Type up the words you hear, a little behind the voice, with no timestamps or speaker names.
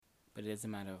but it is a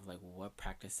matter of like what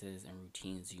practices and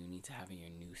routines you need to have in your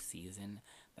new season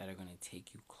that are going to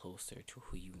take you closer to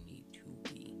who you need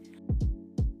to be.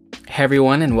 Hey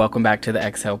everyone, and welcome back to the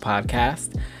Exhale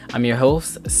Podcast. I'm your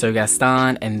host, Sir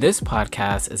Gaston, and this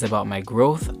podcast is about my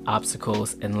growth,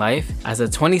 obstacles, and life as a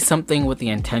 20-something with the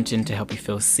intention to help you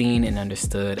feel seen and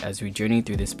understood as we journey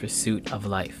through this pursuit of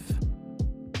life.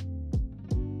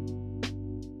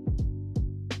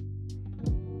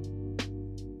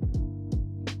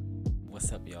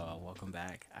 What's up, y'all? Welcome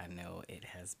back. I know it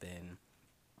has been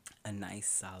a nice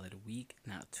solid week,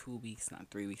 not 2 weeks, not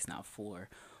 3 weeks, not 4.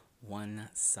 One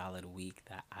solid week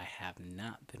that I have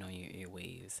not been on your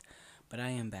airwaves, but I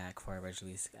am back for a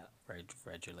regularly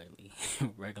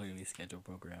scheduled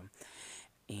program.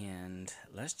 And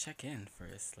let's check in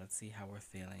first. Let's see how we're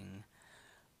feeling.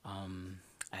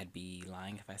 I'd be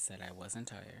lying if I said I wasn't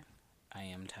tired. I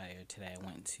am tired. Today I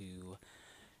went to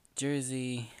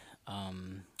Jersey.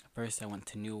 First I went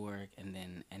to Newark and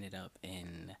then ended up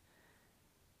in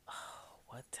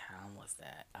what town was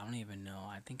that? I don't even know.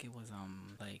 I think it was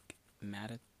like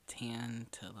Mattapan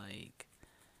to like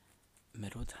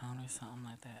Middletown or something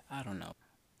like that. I don't know.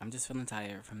 I'm just feeling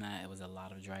tired from that. It was a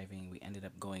lot of driving. We ended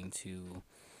up going to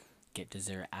get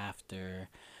dessert after,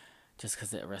 just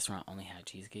because the restaurant only had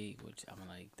cheesecake, which I'm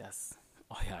like, that's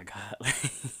all y'all got.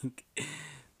 Like,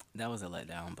 that was a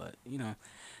letdown, but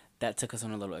that took us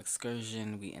on a little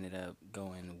excursion. We ended up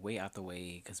going way out the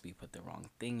way because we put the wrong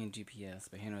thing in GPS,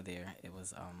 but here nor there. It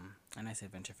was a nice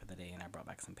adventure for the day, and I brought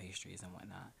back some pastries and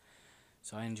whatnot.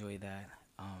 So I enjoyed that.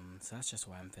 So that's just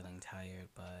why I'm feeling tired,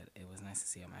 but it was nice to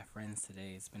see all my friends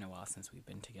today. It's been a while since we've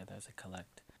been together as a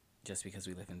collect, just because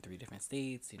we live in 3 different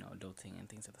states, adulting and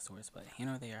things of the sorts. But here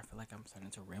nor there, I feel like I'm starting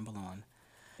to ramble on.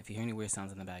 If you hear any weird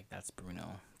sounds in the back, that's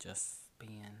Bruno, just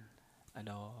being a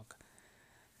dog.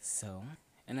 So,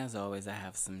 and as always, I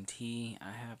have some tea.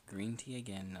 I have green tea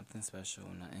again, nothing special,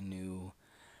 nothing new.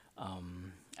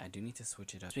 I do need to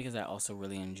switch it up because I also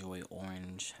really enjoy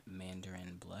orange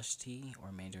mandarin blush tea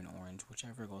or mandarin orange,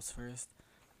 whichever goes first.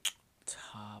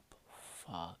 Top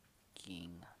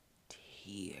fucking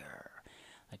tier.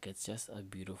 Like, it's just a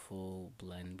beautiful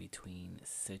blend between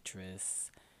citrus,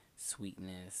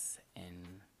 sweetness,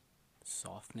 and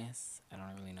softness. I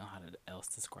don't really know how to else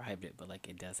describe it, but like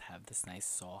it does have this nice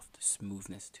soft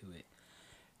smoothness to it.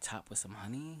 Topped with some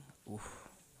honey. Oof.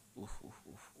 Oof, oof,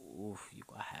 oof, oof. You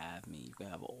can have me. You can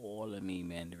have all of me,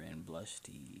 mandarin blush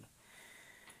tea.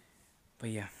 But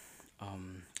yeah,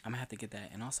 I'm gonna have to get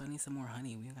that. And also, I need some more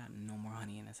honey. We got no more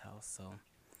honey in this house, so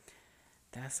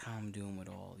that's how I'm doing with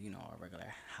all, our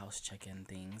regular house check-in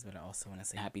things. But I also want to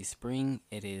say happy spring.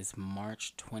 It is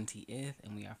March 20th,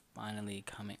 and we are finally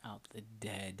coming out the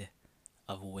dead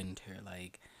of winter.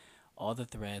 Like, all the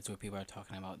threads where people are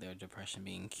talking about their depression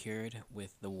being cured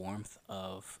with the warmth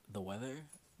of the weather,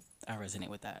 I resonate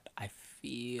with that. I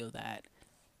feel that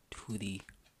to the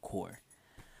core.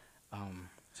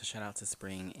 So shout out to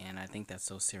spring, and I think that's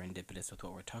so serendipitous with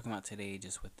what we're talking about today,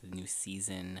 just with the new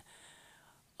season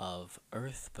of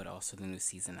Earth, but also the new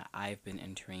season that I've been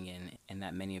entering in, and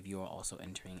that many of you are also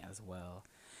entering as well.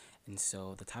 And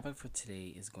so the topic for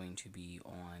today is going to be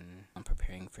on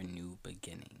preparing for new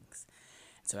beginnings.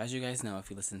 So as you guys know, if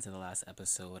you listened to the last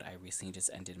episode, I recently just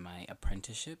ended my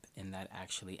apprenticeship, and that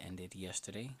actually ended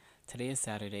yesterday. Today is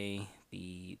Saturday,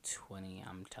 the 20th.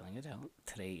 I'm telling it out.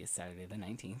 Today is Saturday, the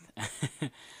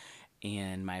 19th.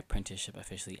 And my apprenticeship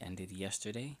officially ended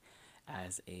yesterday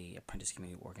as a apprentice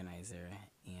community organizer,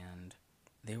 and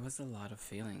there was a lot of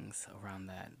feelings around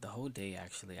that. The whole day,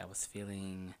 actually, I was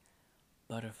feeling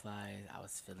butterflies, I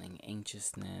was feeling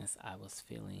anxiousness, I was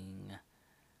feeling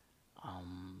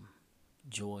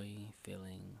joy,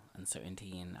 feeling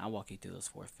uncertainty, and I'll walk you through those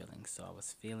 4 feelings. So I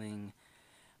was feeling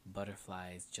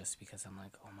butterflies just because I'm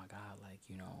like, oh my God, like,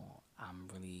 I'm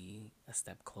really a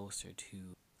step closer to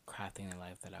crafting the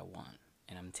life that I want,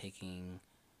 and I'm taking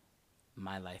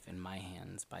my life in my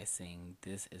hands by saying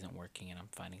this isn't working and I'm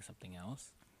finding something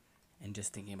else. And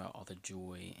just thinking about all the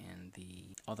joy and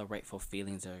all the rightful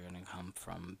feelings that are going to come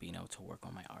from being able to work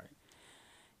on my art.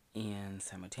 And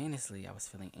simultaneously, I was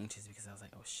feeling anxious because I was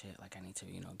like, oh shit, like I need to,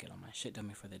 get all my shit done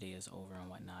before the day is over and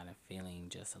whatnot, and feeling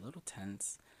just a little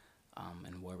tense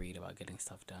and worried about getting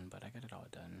stuff done. But I got it all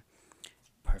done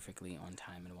perfectly on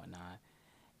time and whatnot.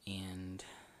 And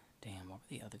damn, what were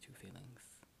the other 2 feelings?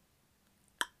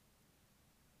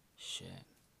 Shit.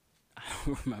 I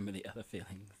don't remember the other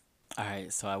feelings.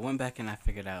 Alright, so I went back and I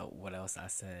figured out what else I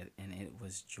said, and it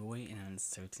was joy and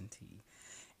uncertainty.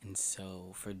 And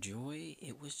so for joy,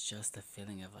 it was just a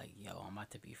feeling of like, yo, I'm about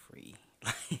to be free.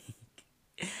 Like,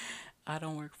 I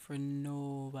don't work for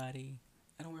nobody.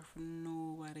 I don't work for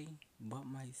nobody but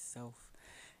myself.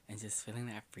 And just feeling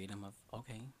that freedom of,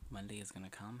 okay, Monday is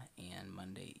gonna come and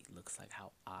Monday looks like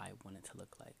how I want it to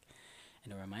look like.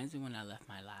 And it reminds me when I left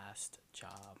my last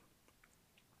job,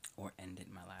 or ended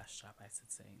my last job, I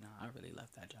should say. No, I really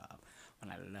left that job.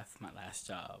 When I left my last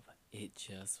job, it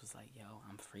just was like, yo,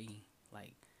 I'm free.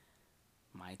 Like,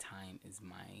 my time is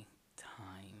my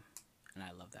time. And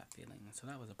I love that feeling. So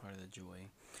that was a part of the joy.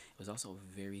 It was also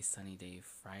a very sunny day.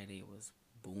 Friday was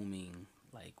booming,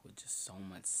 like with just so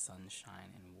much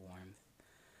sunshine and warmth.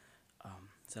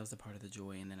 So that was a part of the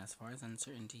joy. And then as far as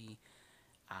uncertainty,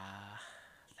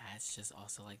 that's just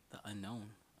also like the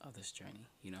unknown of this journey,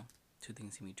 you know? Two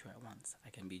things can be true at once. I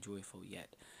can be joyful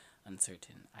yet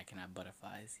uncertain. I can have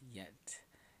butterflies yet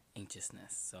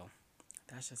anxiousness. So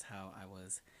that's just how I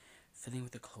was feeling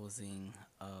with the closing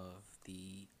of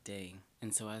the day.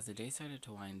 And so as the day started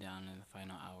to wind down in the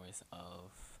final hours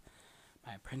of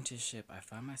my apprenticeship, I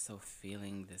found myself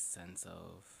feeling this sense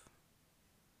of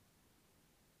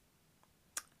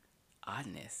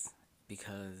oddness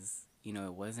because, you know,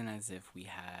 it wasn't as if we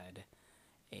had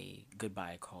a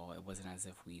goodbye call. It wasn't as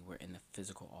if we were in the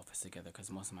physical office together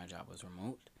because most of my job was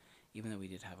remote, even though we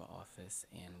did have an office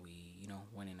and we, you know,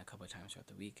 went in a couple of times throughout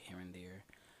the week here and there.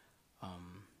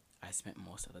 I spent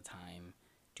most of the time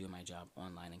doing my job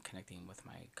online and connecting with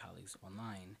my colleagues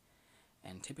online.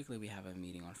 And typically we have a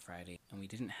meeting on Friday and we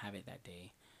didn't have it that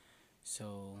day.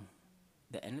 So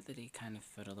the end of the day kind of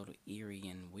felt a little eerie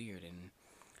and weird. And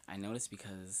I noticed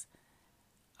because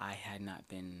I had not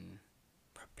been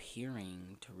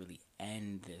preparing to really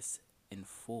end this in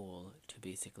full to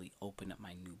basically open up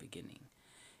my new beginning.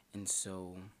 And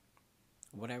so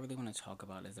what I really want to talk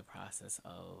about is the process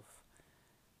of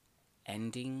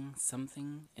ending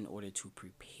something in order to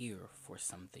prepare for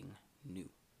something new.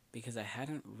 Because I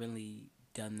hadn't really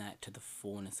done that to the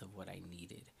fullness of what I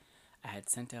needed. I had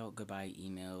sent out goodbye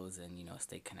emails and, you know,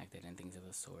 stay connected and things of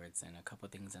the sorts and a couple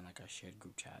things in like our shared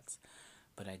group chats.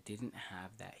 But I didn't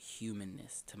have that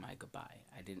humanness to my goodbye.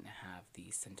 I didn't have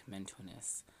the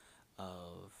sentimentalness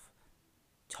of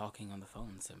talking on the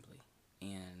phone simply.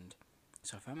 And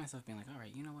so I found myself being like, all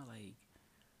right, you know what, like,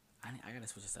 I gotta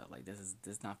switch this up. Like, this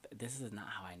is not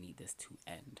how I need this to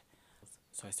end.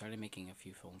 So I started making a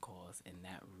few phone calls, and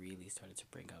that really started to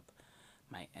bring up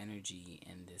my energy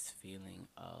and this feeling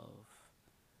of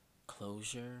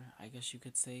closure, I guess you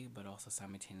could say, but also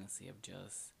simultaneously of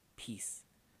just peace.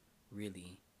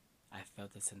 Really, I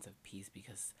felt a sense of peace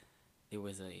because there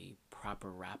was a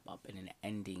proper wrap up and an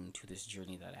ending to this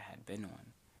journey that I had been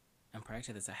on. And prior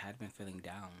to this, I had been feeling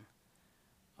down.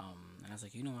 And I was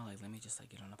like, you know what, like, let me just, like,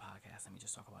 get on a podcast. Let me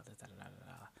just talk about this, da da da da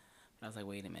da. But I was like,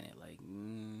 wait a minute, like,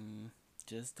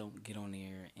 just don't get on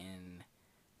there and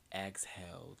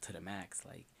exhale to the max.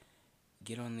 Like,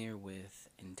 get on there with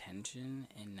intention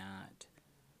and not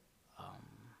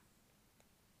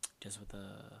just with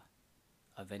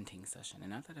a venting session. And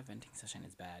not that a venting session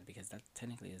is bad, because that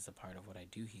technically is a part of what I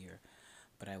do here.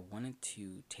 But I wanted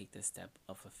to take the step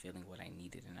of fulfilling what I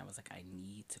needed. And I was like, I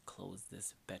need to close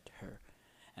this better.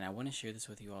 And I want to share this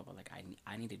with you all, but like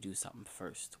I need to do something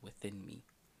first within me.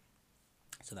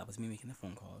 So that was me making the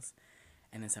phone calls.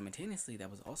 And then simultaneously, that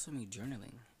was also me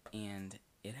journaling. And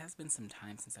it has been some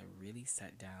time since I really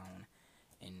sat down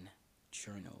and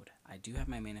journaled. I do have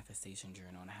my manifestation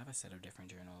journal, and I have a set of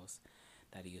different journals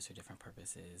that I use for different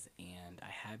purposes. And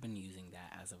I have been using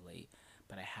that as of late,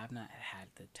 but I have not had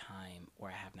the time, or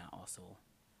I have not also,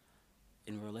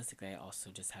 and realistically, I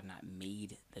also just have not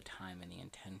made the time and the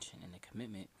intention and the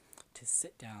commitment to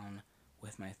sit down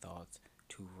with my thoughts,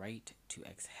 to write, to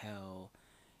exhale,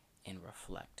 and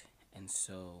reflect. And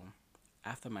so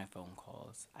after my phone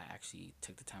calls, I actually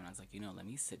took the time and I was like, you know, let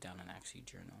me sit down and actually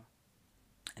journal.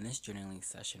 And this journaling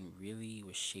session really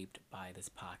was shaped by this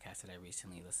podcast that I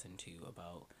recently listened to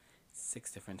about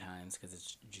 6 different times because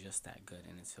it's just that good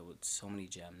and it's filled with so many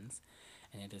gems.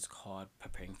 And it is called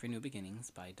Preparing for New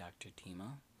Beginnings by Dr.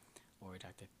 Tima, or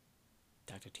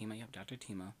Dr. Tima, yep, Dr.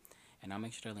 Tima. And I'll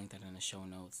make sure to link that in the show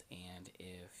notes. And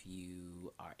if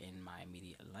you are in my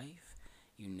immediate life,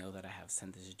 you know that I have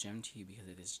sent this gem to you because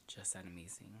it is just that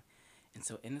amazing. And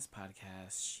so in this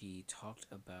podcast, she talked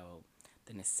about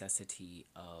the necessity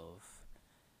of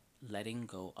letting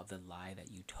go of the lie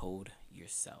that you told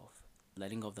yourself,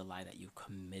 letting go of the lie that you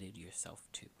committed yourself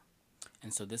to.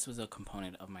 And so this was a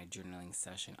component of my journaling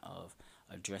session of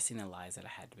addressing the lies that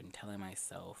I had been telling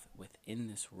myself within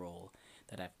this role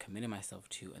that I've committed myself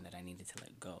to and that I needed to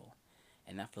let go.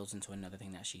 And that flows into another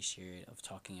thing that she shared of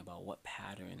talking about what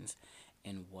patterns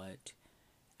and what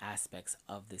aspects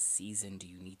of the season do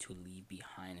you need to leave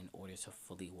behind in order to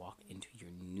fully walk into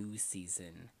your new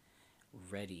season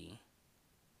ready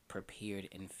prepared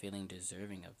and feeling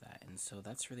deserving of that. And so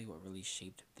that's really what really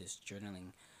shaped this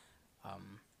journaling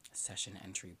session,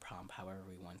 entry, prompt, however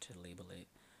we want to label it.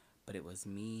 But it was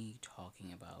me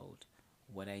talking about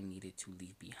what I needed to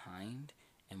leave behind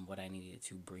and what I needed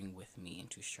to bring with me and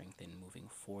to strengthen moving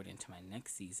forward into my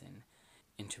next season,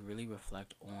 and to really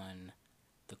reflect on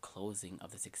the closing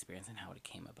of this experience and how it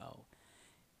came about.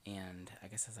 And I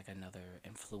guess as like another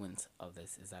influence of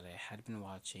this is that I had been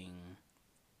watching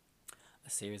a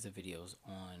series of videos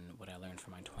on what I learned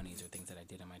from my 20s or things that I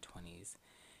did in my 20s.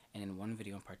 And in one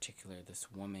video in particular,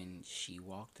 this woman, she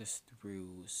walked us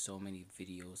through so many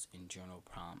videos and journal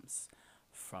prompts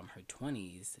from her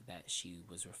 20s that she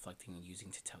was reflecting and using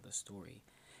to tell the story.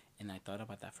 And I thought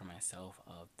about that for myself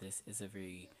of this is a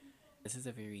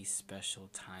very special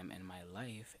time in my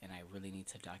life, and I really need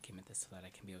to document this so that I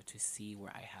can be able to see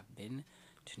where I have been,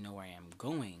 to know where I am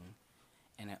going,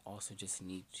 and I also just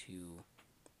need to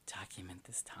document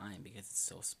this time because it's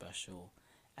so special.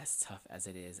 As tough as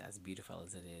it is, as beautiful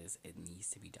as it is, it needs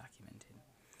to be documented.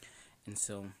 And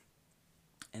so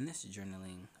in this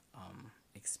journaling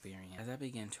experience, as I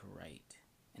began to write,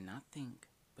 and not think,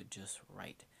 but just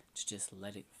write, to just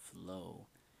let it flow,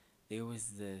 there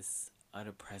was this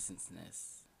utter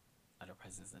presenceness.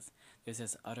 There's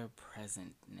this utter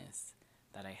presentness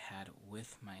that I had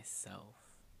with myself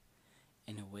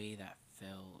in a way that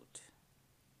felt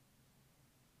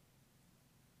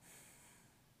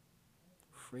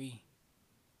free.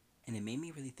 And it made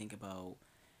me really think about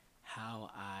how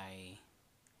I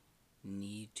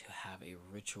need to have a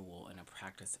ritual and a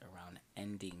practice around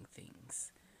ending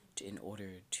things in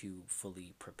order to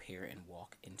fully prepare and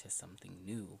walk into something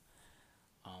new.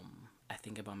 I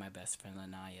think about my best friend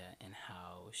Lanaya and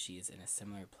how she is in a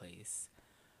similar place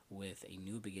with a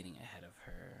new beginning ahead of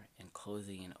her and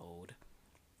closing an old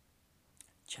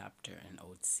chapter, an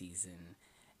old season,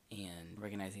 and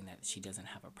recognizing that she doesn't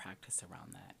have a practice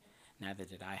around that. Neither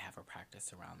did I have a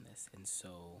practice around this. And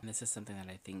so this is something that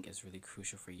I think is really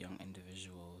crucial for young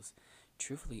individuals,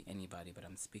 truthfully anybody, but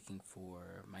I'm speaking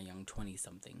for my young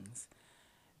 20-somethings,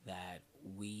 that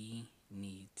we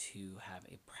need to have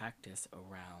a practice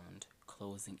around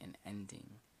closing and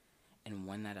ending, and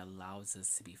one that allows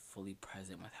us to be fully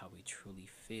present with how we truly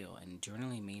feel. And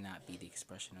journaling may not be the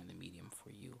expression or the medium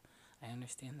for you. I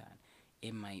understand that.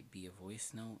 It might be a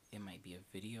voice note, it might be a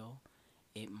video,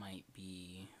 it might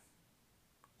be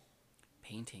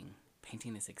painting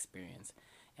this experience.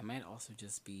 It might also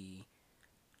just be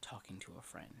talking to a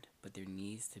friend. But there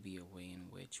needs to be a way in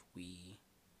which we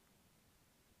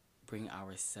bring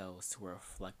ourselves to a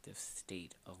reflective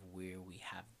state of where we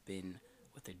have been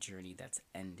with a journey that's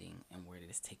ending and where it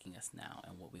is taking us now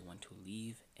and what we want to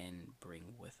leave and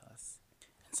bring with us.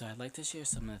 And so I'd like to share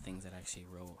some of the things that I actually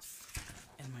wrote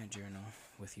in my journal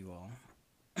with you all.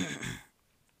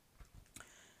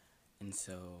 And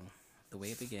so the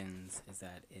way it begins is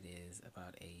that it is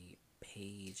about a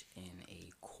page and a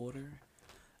quarter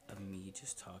of me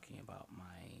just talking about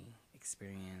my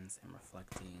experience and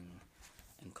reflecting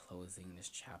and closing this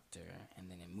chapter,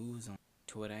 and then it moves on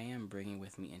to what I am bringing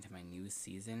with me into my new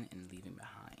season and leaving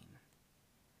behind.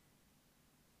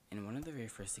 And one of the very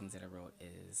first things that I wrote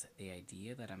is the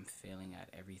idea that I'm failing at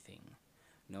everything.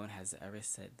 No one has ever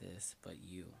said this but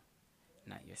you.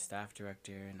 Not your staff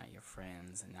director, not your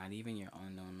friends, not even your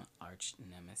unknown arch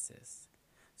nemesis.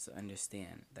 So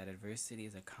understand that adversity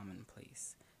is a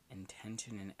commonplace.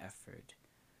 Intention and effort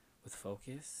with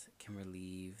focus can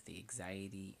relieve the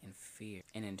anxiety and fear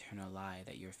and internal lie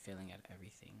that you're failing at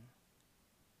everything.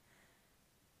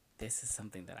 This is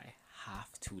something that I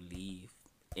have to leave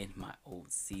in my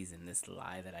old season. This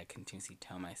lie that I continuously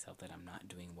tell myself that I'm not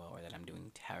doing well or that I'm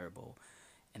doing terrible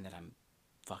and that I'm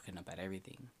fucking up at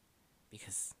everything.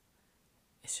 Because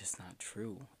it's just not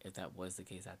true. If that was the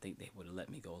case, I think they would have let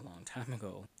me go a long time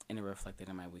ago. And it reflected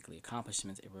in my weekly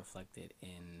accomplishments. It reflected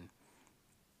in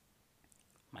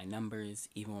my numbers.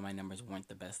 Even when my numbers weren't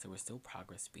the best, there was still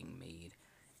progress being made.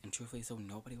 And truthfully, so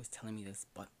nobody was telling me this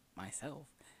but myself.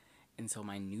 And so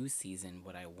my new season,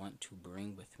 what I want to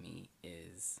bring with me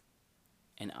is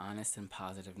an honest and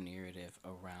positive narrative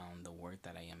around the work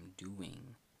that I am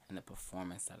doing and the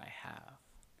performance that I have.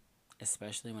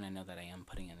 Especially when I know that I am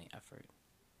putting in the effort.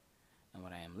 And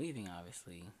what I am leaving,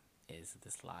 obviously, is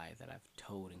this lie that I've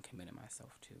told and committed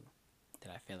myself to.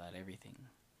 That I fail at everything.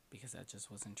 Because that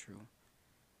just wasn't true.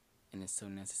 And it's so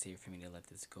necessary for me to let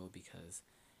this go, because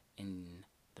in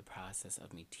the process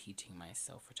of me teaching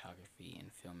myself photography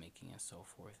and filmmaking and so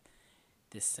forth,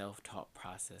 this self-taught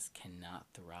process cannot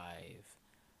thrive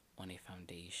on a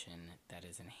foundation that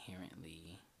is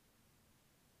inherently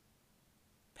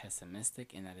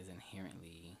pessimistic and that is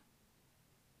inherently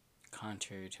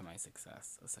contrary to my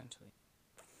success, essentially.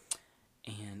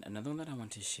 And another one that I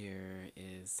want to share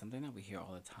is something that we hear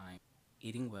all the time.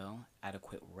 Eating well,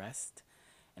 adequate rest,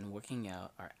 and working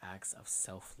out are acts of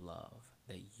self-love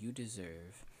that you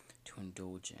deserve to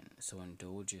indulge in. So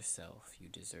indulge yourself, you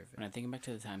deserve it. When I think back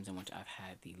to the times in which I've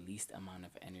had the least amount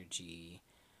of energy,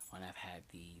 when I've had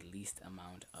the least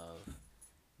amount of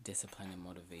discipline and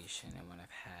motivation, and when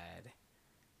I've had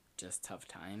just tough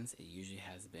times, it usually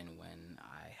has been when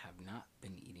I have not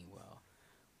been eating well,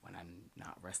 when I'm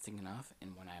not resting enough,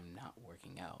 and when I'm not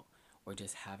working out, or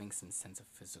just having some sense of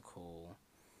physical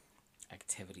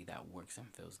activity that works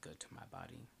and feels good to my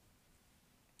body.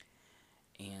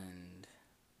 And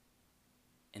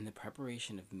in the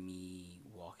preparation of me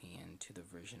walking into the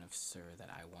version of Sir that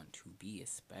I want to be,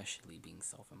 especially being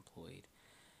self-employed,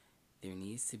 there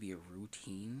needs to be a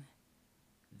routine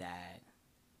that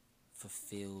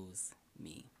fulfills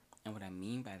me. And what I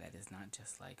mean by that is not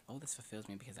just like, oh, this fulfills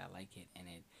me because I like it and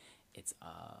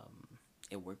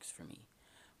it works for me,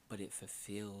 but it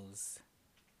fulfills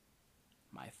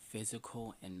my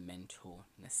physical and mental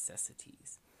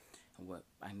necessities. And what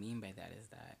I mean by that is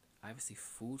that obviously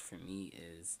food for me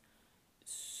is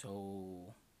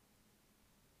so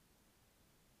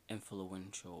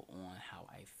influential on how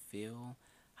I feel,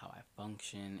 how I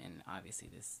function, and obviously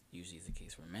this usually is the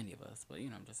case for many of us, but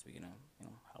I'm just speaking of,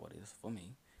 how it is for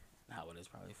me and how it is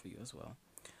probably for you as well.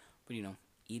 But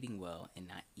eating well and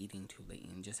not eating too late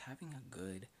and just having a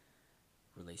good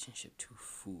relationship to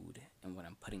food and what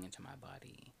I'm putting into my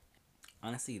body.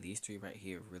 Honestly, these three right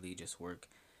here really just work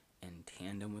in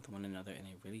tandem with one another, and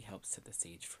it really helps set the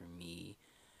stage for me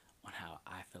on how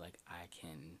I feel like I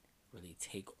can really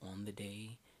take on the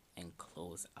day and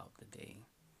close out the day.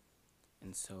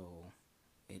 And so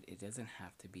it doesn't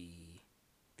have to be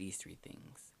these three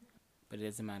things, but it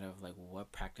is a matter of like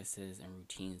what practices and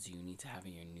routines you need to have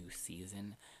in your new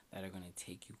season that are going to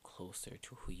take you closer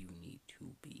to who you need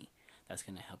to be. That's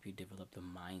going to help you develop the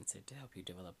mindset, to help you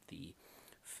develop the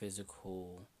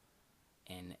physical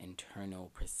and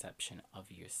internal perception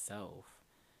of yourself,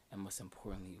 and most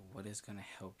importantly, what is going to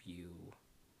help you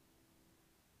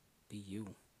be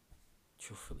you,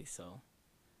 truthfully so.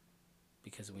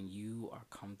 Because when you are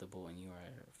comfortable and you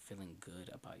are feeling good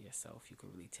about yourself, you can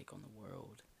really take on the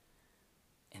world.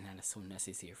 And that is so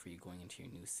necessary for you going into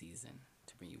your new season,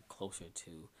 to bring you closer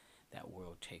to that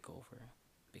world takeover,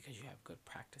 because you have good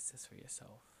practices for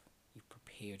yourself. You've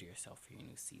prepared yourself for your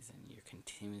new season. You're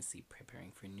continuously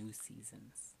preparing for new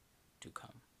seasons to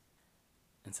come.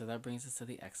 And so that brings us to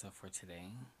the exhale for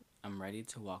today. I'm ready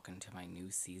to walk into my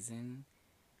new season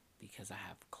because I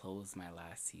have closed my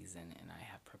last season and I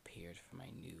have prepared for my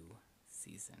new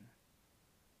season.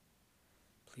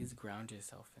 Please ground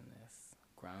yourself in this.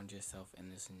 Ground yourself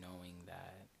in this knowing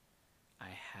that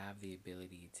I have the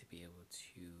ability to be able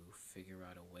to figure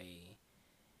out a way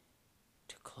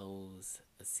to close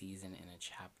a season in a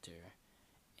chapter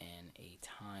and a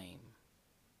time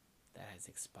that has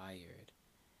expired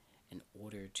in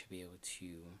order to be able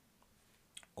to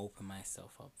open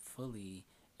myself up fully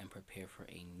and prepare for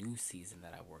a new season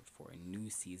that I worked for, a new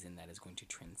season that is going to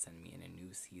transcend me, and a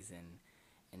new season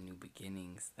and new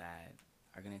beginnings that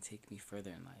are going to take me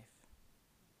further in life.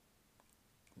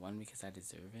 One, because I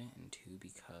deserve it, and two,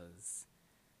 because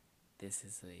this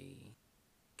is a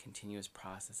continuous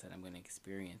process that I'm going to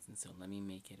experience, and so let me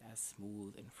make it as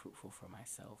smooth and fruitful for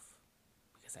myself,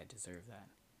 because I deserve that,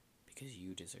 because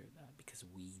you deserve that, because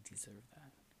we deserve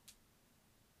that.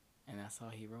 And that's all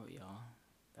he wrote, y'all.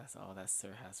 That's all that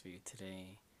Sir has for you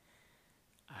today.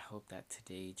 I hope that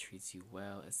today treats you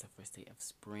well. It's the first day of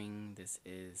spring. This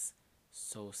is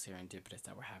so serendipitous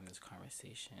that we're having this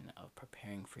conversation of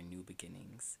preparing for new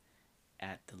beginnings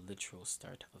at the literal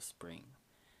start of spring,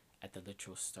 at the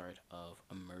literal start of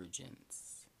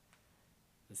emergence.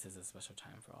 This is a special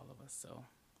time for all of us, so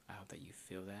I hope that you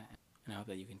feel that, and I hope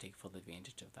that you can take full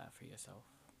advantage of that for yourself.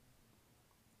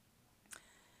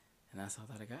 And that's all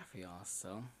that I got for y'all,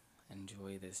 so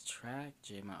enjoy this track,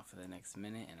 jam out for the next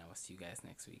minute, and I will see you guys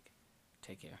next week.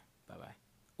 Take care. Bye-bye.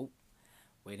 Oh,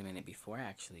 wait a minute. Before I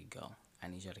actually go, I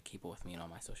need y'all to keep up with me on all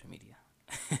my social media.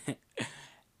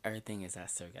 Everything is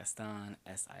at Sir Gaston,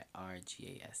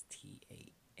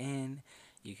 SirGastan.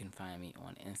 You can find me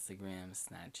on Instagram,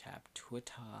 Snapchat,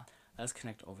 Twitter. Let's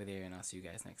connect over there, and I'll see you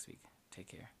guys next week. Take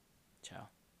care. Ciao.